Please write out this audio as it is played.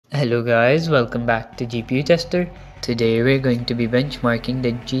Hello guys, welcome back to GPU Tester. Today we're going to be benchmarking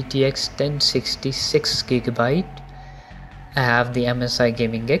the GTX 1066GB. I have the MSI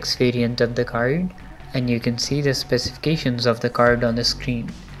Gaming X variant of the card, and you can see the specifications of the card on the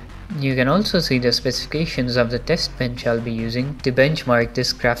screen. You can also see the specifications of the test bench I'll be using to benchmark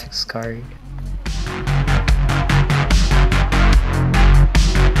this graphics card.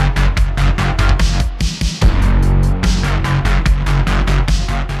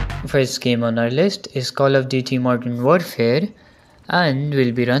 First game on our list is Call of Duty Modern Warfare, and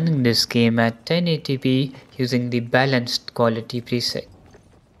we'll be running this game at 1080p using the balanced quality preset.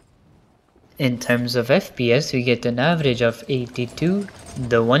 In terms of FPS, we get an average of 82,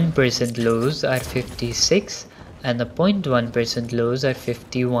 the 1% lows are 56, and the 0.1% lows are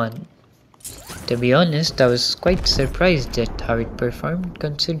 51. To be honest, I was quite surprised at how it performed,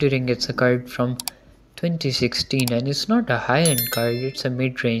 considering it's a card from 2016 and it's not a high-end card, it's a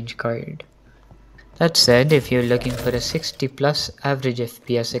mid-range card. That said, if you're looking for a 60 plus average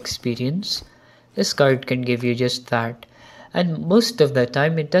FPS experience, this card can give you just that. And most of the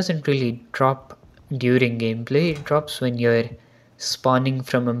time it doesn't really drop during gameplay, it drops when you're spawning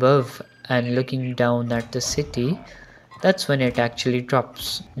from above and looking down at the city. That's when it actually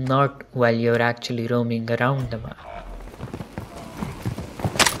drops, not while you're actually roaming around the map.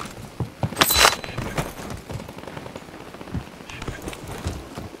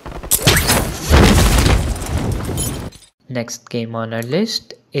 Next game on our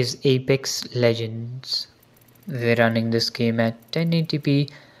list is Apex Legends. We're running this game at 1080p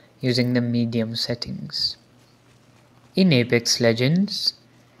using the medium settings. In Apex Legends,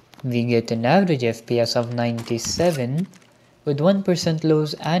 we get an average FPS of 97 with 1%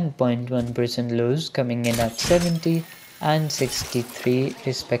 lows and 0.1% lows coming in at 70 and 63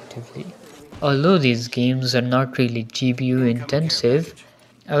 respectively. Although these games are not really GPU intensive,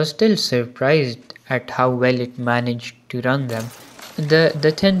 I was still surprised at how well it managed to run them.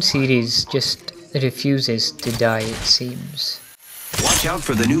 The 10 series just refuses to die, it seems. Watch out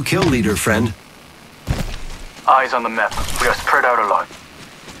for the new kill leader, friend. Eyes on the map. We are spread out a lot.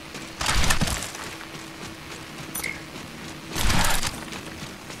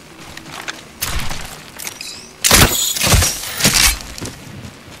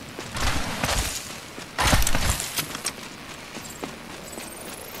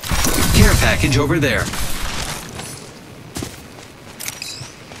 Care package over there.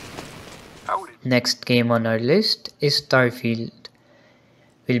 Next game on our list is Starfield.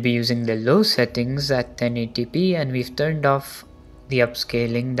 We'll be using the low settings at 1080p, and we've turned off the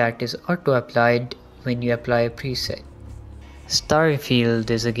upscaling that is auto applied when you apply a preset.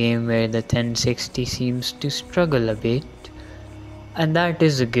 Starfield is a game where the 1060 seems to struggle a bit, and that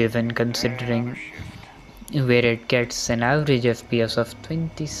is a given considering where it gets an average FPS of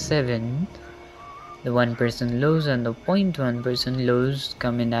 27. The 1% lows and the 0.1% lows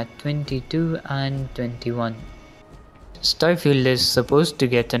come in at 22 and 21. Starfield is supposed to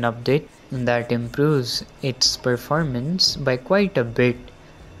get an update that improves its performance by quite a bit.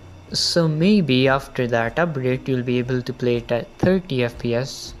 So maybe after that update you'll be able to play it at 30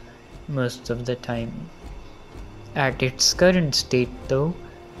 FPS most of the time. At its current state though,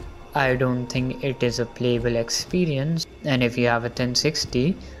 I don't think it is a playable experience, and if you have a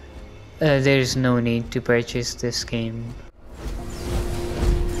 1060, there is no need to purchase this game.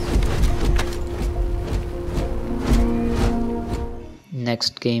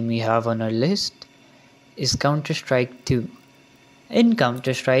 Next game we have on our list is Counter-Strike 2. In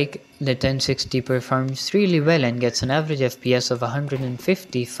Counter-Strike, the 1060 performs really well and gets an average FPS of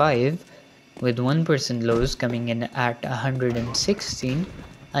 155 with 1% lows coming in at 116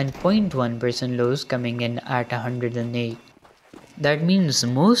 and 0.1% lows coming in at 108. That means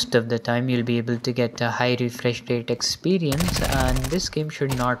most of the time you'll be able to get a high refresh rate experience, and this game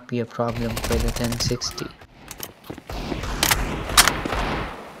should not be a problem for the 1060.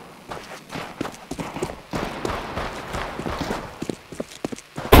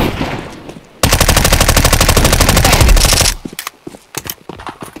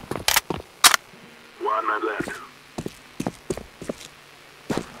 One man left.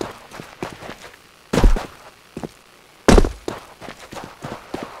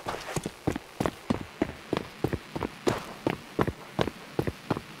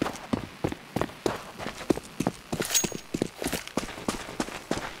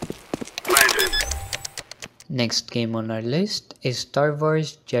 Next game on our list is Star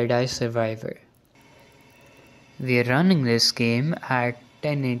Wars Jedi Survivor. We are running this game at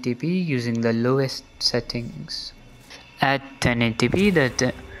 1080p using the lowest settings. At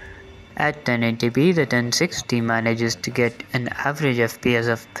 1080p, At 1080p, the 1060 manages to get an average FPS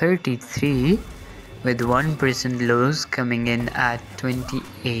of 33 with 1% lows coming in at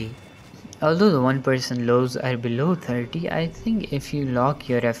 28. Although the 1% lows are below 30, I think if you lock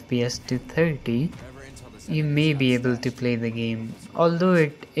your FPS to 30, you may be able to play the game. Although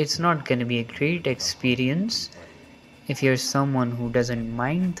it's not gonna be a great experience, if you're someone who doesn't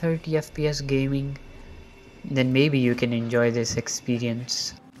mind 30 FPS gaming, then maybe you can enjoy this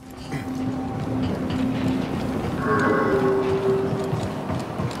experience.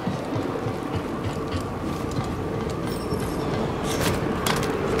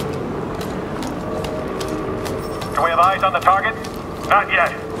 Do we have eyes on the target? Not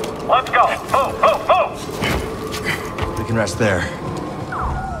yet. Let's go. Move, move, move! We can rest there.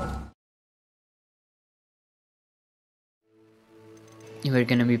 We're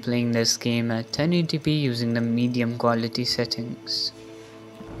gonna be playing this game at 1080p using the medium quality settings.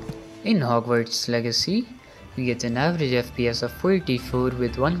 In Hogwarts Legacy, we get an average FPS of 44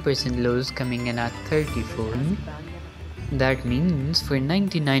 with 1% lows coming in at 34. That means for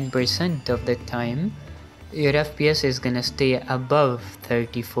 99% of the time, your FPS is gonna stay above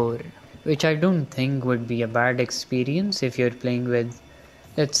 34, which I don't think would be a bad experience if you're playing with,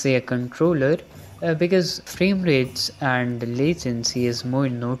 let's say, a controller, because frame rates and latency is more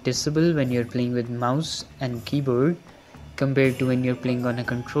noticeable when you're playing with mouse and keyboard compared to when you're playing on a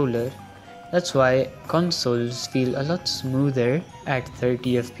controller. That's why consoles feel a lot smoother at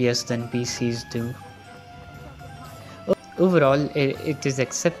 30 FPS than PCs do. Overall, it is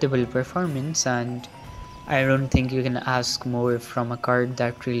acceptable performance, and I don't think you can ask more from a card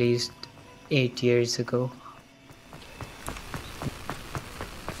that released 8 years ago.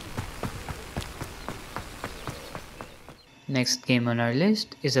 Next game on our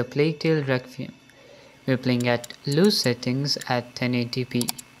list is A Plague Tale Requiem. We're playing at low settings at 1080p.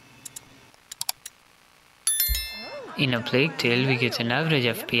 In A Plague Tale, we get an average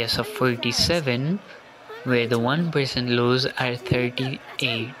FPS of 47, where the 1% lows are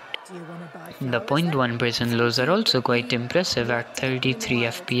 38. The 0.1% lows are also quite impressive at 33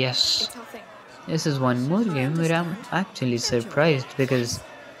 FPS. This is one more game where I'm actually surprised, because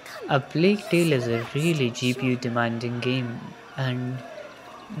A Plague Tale is a really GPU demanding game, and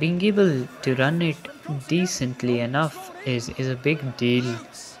being able to run it decently enough is a big deal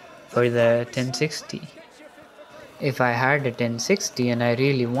for the 1060. If I had a 1060 and I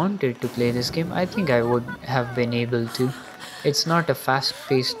really wanted to play this game, I think I would have been able to. It's not a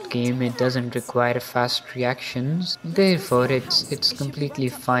fast-paced game, it doesn't require fast reactions, therefore it's completely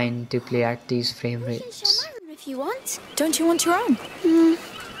fine to play at these frame rates. If you want. Don't you want your own?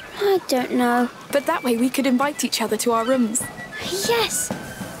 I don't know. But that way we could invite each other to our rooms. Yes!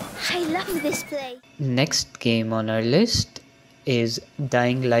 I love this place. Next game on our list is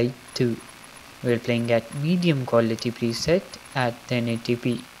Dying Light 2. We're playing at medium quality preset at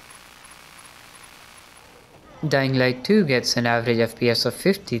 1080p. Dying Light 2 gets an average FPS of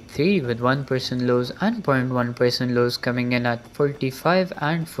 53 with 1% lows and 0.1% lows coming in at 45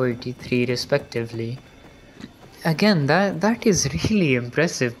 and 43 respectively. Again, that is really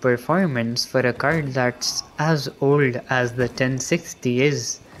impressive performance for a card that's as old as the 1060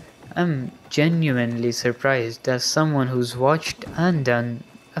 is. I'm genuinely surprised, as someone who's watched and done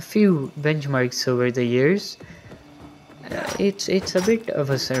a few benchmarks over the years. It's a bit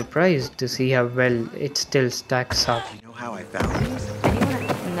of a surprise to see how well it still stacks up. You know how I found these?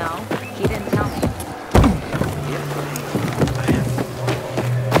 No, he didn't tell me.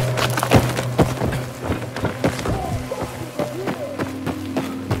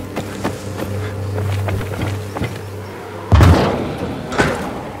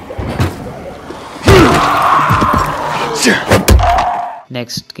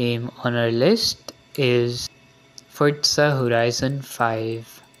 Next game on our list is Forza Horizon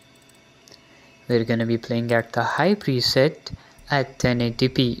 5. We're gonna be playing at the high preset at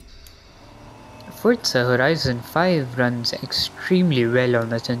 1080p. Forza Horizon 5 runs extremely well on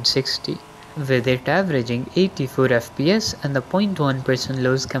the 1060, with it averaging 84 FPS and the 0.1%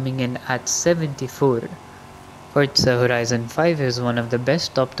 lows coming in at 74. Forza Horizon 5 is one of the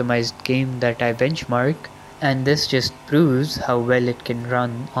best optimized games that I benchmark, and this just proves how well it can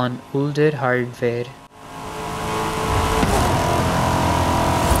run on older hardware.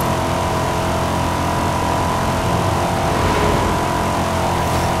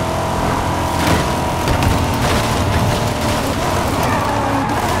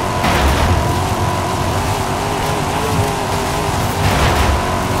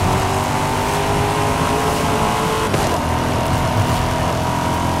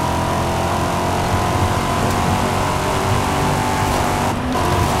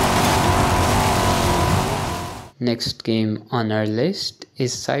 next game on our list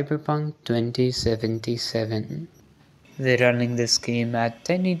is Cyberpunk 2077. We're running this game at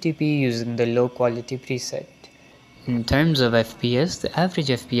 1080p using the low quality preset. In terms of FPS, the average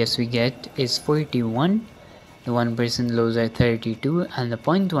FPS we get is 41, the 1% lows are 32 and the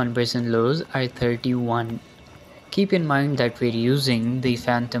 0.1% lows are 31. Keep in mind that we're using the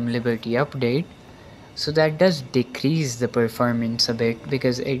Phantom Liberty update, so that does decrease the performance a bit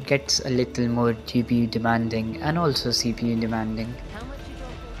because it gets a little more GPU demanding and also CPU demanding.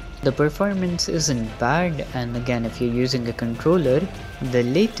 The performance isn't bad, and again, if you're using a controller, the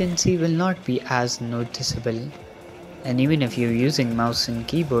latency will not be as noticeable. And even if you're using mouse and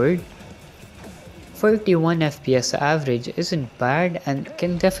keyboard, 41 FPS average isn't bad and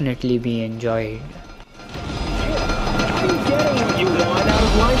can definitely be enjoyed. Are you getting what you want out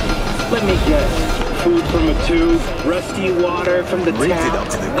of life? Let me guess. Food from a tube, rusty water from the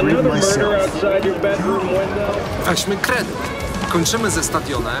tap, another murder outside your bedroom window. Weźmy kredyt. Kończymy ze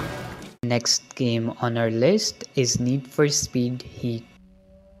stadionem. Next game on our list is Need for Speed Heat.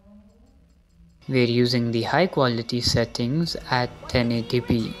 We're using the high quality settings at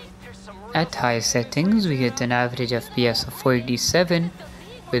 1080p. At high settings we get an average FPS of 47,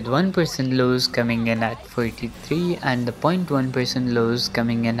 with 1% lows coming in at 43 and the 0.1% lows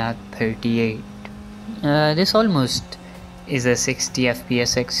coming in at 38. This almost is a 60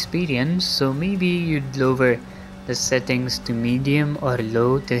 FPS experience, so maybe you'd lower the settings to medium or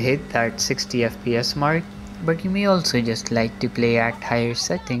low to hit that 60 FPS mark, but you may also just like to play at higher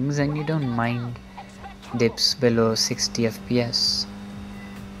settings and you don't mind dips below 60 FPS.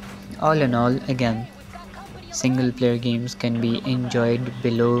 All in all, again, single player games can be enjoyed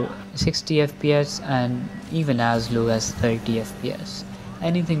below 60 FPS and even as low as 30 FPS.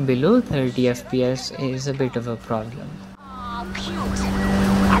 Anything below 30 FPS is a bit of a problem. Oh, cute.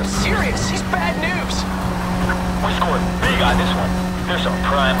 I'm serious, he's bad news. We scored big on this one. There's some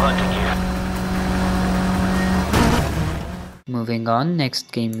prime hunting here. Moving on,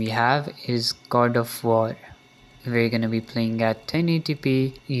 next game we have is God of War. We're gonna be playing at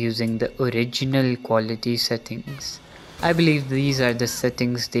 1080p using the original quality settings. I believe these are the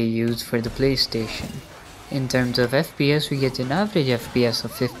settings they use for the PlayStation. In terms of FPS, we get an average FPS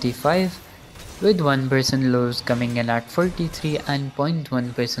of 55, with 1% lows coming in at 43 and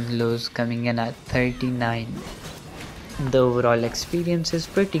 0.1% lows coming in at 39. The overall experience is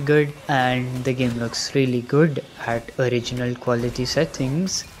pretty good and the game looks really good at original quality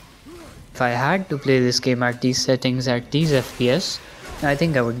settings. If I had to play this game at these settings at these FPS, I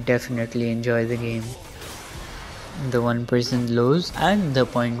think I would definitely enjoy the game. The 1% lows and the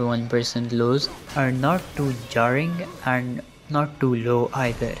 0.1% lows are not too jarring and not too low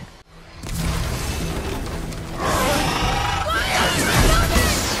either.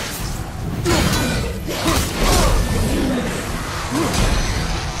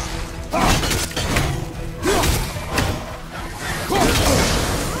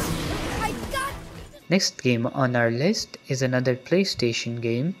 Next game on our list is another PlayStation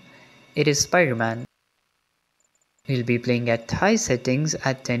game. It is Spider-Man. We'll be playing at high settings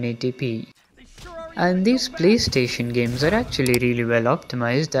at 1080p. And these PlayStation games are actually really well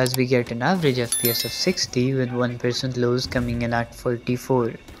optimized, as we get an average FPS of 60 with 1% lows coming in at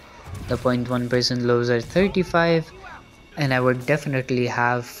 44. The 0.1% lows are 35, and I would definitely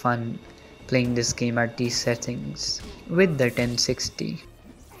have fun playing this game at these settings with the 1060.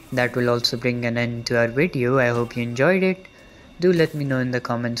 That will also bring an end to our video. I hope you enjoyed it. Do let me know in the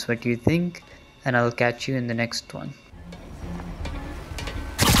comments what you think, and I'll catch you in the next one.